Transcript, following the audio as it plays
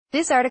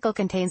This article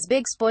contains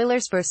big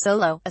spoilers for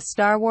Solo, a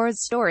Star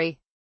Wars story.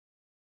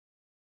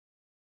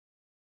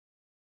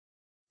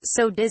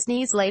 So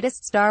Disney's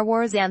latest Star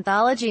Wars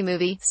anthology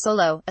movie,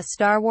 Solo, a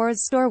Star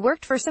Wars story,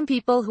 worked for some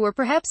people who were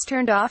perhaps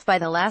turned off by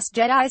The Last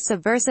Jedi's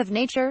subversive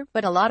nature,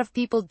 but a lot of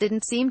people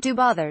didn't seem too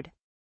bothered.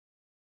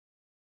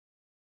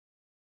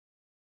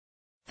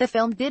 The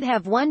film did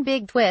have one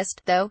big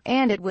twist, though,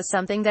 and it was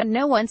something that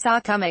no one saw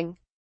coming.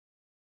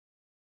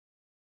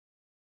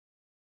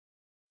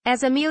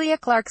 As Emilia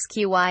Clarke's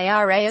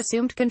QIRA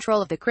assumed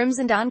control of the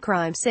Crimson Dawn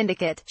crime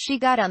syndicate, she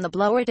got on the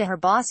blower to her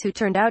boss, who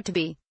turned out to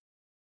be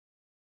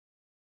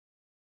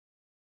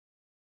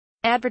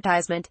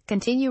advertisement.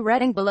 Continue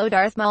reading below.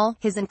 Darth Maul.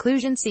 His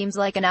inclusion seems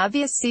like an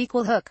obvious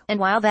sequel hook, and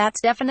while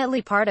that's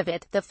definitely part of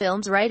it, the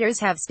film's writers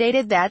have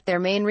stated that their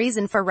main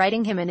reason for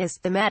writing him in is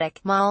thematic.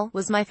 Maul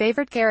was my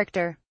favorite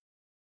character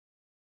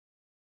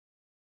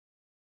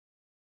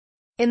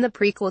in the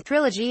prequel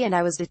trilogy, and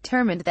I was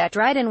determined that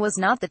Dryden was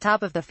not the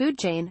top of the food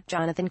chain,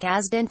 Jonathan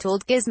Kasdan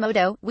told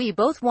Gizmodo. We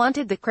both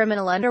wanted the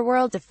criminal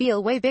underworld to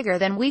feel way bigger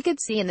than we could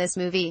see in this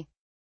movie,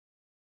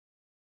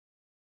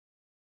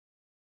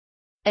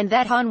 and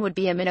that Han would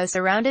be a minnow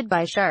surrounded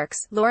by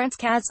sharks. Lawrence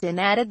Kasdan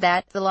added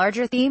that the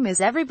larger theme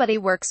is everybody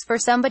works for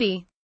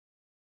somebody.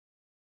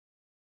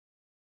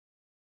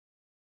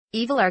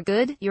 Evil or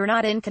good, you're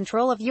not in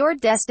control of your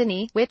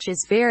destiny, which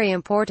is very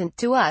important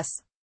to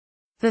us.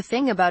 The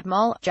thing about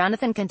Maul,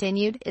 Jonathan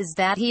continued, is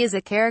that he is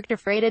a character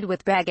freighted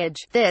with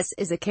baggage. This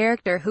is a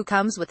character who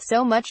comes with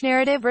so much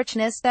narrative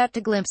richness that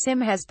to glimpse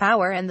him has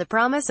power and the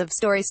promise of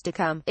stories to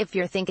come. If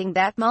you're thinking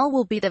that Maul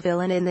will be the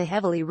villain in the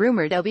heavily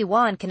rumored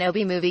Obi-Wan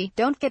Kenobi movie,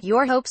 don't get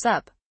your hopes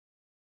up.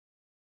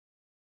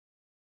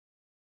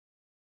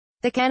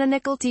 The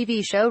canonical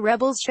TV show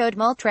Rebels showed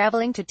Maul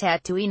traveling to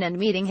Tatooine and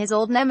meeting his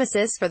old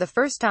nemesis for the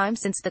first time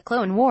since the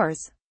Clone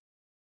Wars.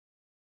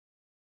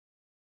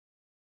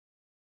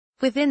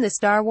 Within the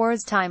Star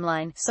Wars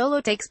timeline,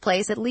 Solo takes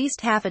place at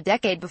least half a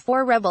decade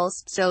before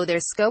Rebels, so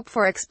there's scope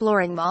for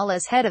exploring Maul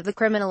as head of the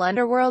criminal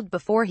underworld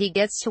before he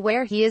gets to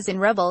where he is in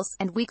Rebels,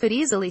 and we could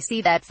easily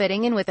see that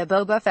fitting in with a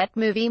Boba Fett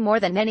movie more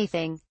than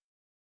anything.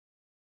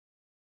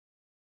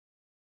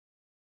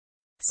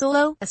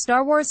 Solo, a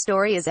Star Wars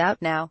story is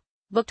out now.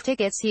 Book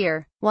tickets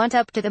here. Want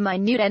up to the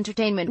minute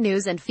entertainment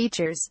news and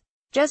features?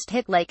 Just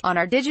hit like on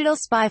our Digital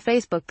Spy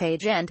Facebook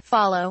page and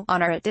follow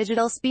on our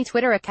Digital Spy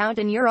Twitter account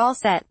and you're all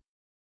set.